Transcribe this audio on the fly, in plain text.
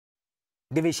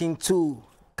Division 2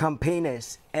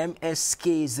 campaigners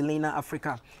MSK Zilina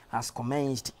Africa has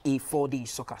commenced a 4-day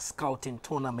soccer scouting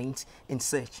tournament in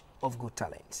search of good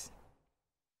talents.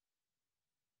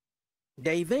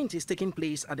 The event is taking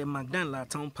place at the Magdanla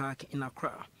Town Park in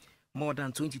Accra. More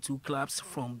than 22 clubs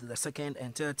from the second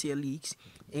and third tier leagues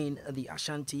in the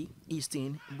Ashanti,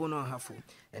 Eastern, Bono Ahafo,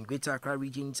 and Greater Accra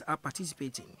regions are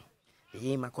participating.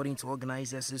 The aim, according to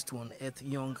organizers, is to unearth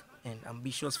young and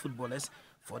ambitious footballers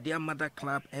for their mother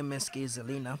club MSK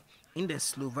Zilina in the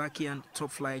Slovakian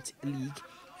Top Flight League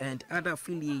and other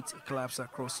affiliate clubs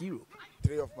across Europe.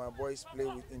 3 of my boys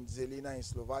play in Zilina in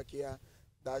Slovakia.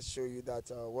 That shows you that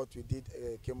what we did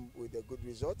came with a good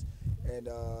result. And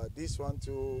this one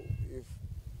too, if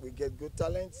we get good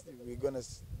talents, we're gonna,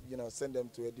 send them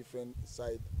to a different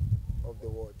side of the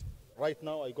world. Right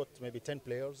now, I got maybe 10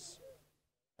 players,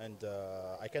 and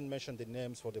I can't mention the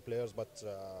names for the players, but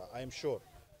I am sure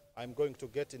I'm going to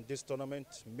get in this tournament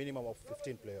minimum of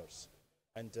 15 players,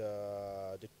 and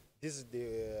this is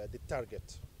the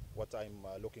target what I'm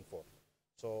looking for.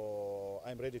 So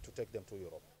I'm ready to take them to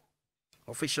Europe.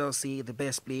 Officials say the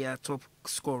best player, top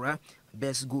scorer,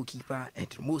 best goalkeeper,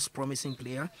 and most promising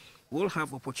player will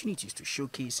have opportunities to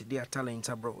showcase their talent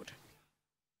abroad.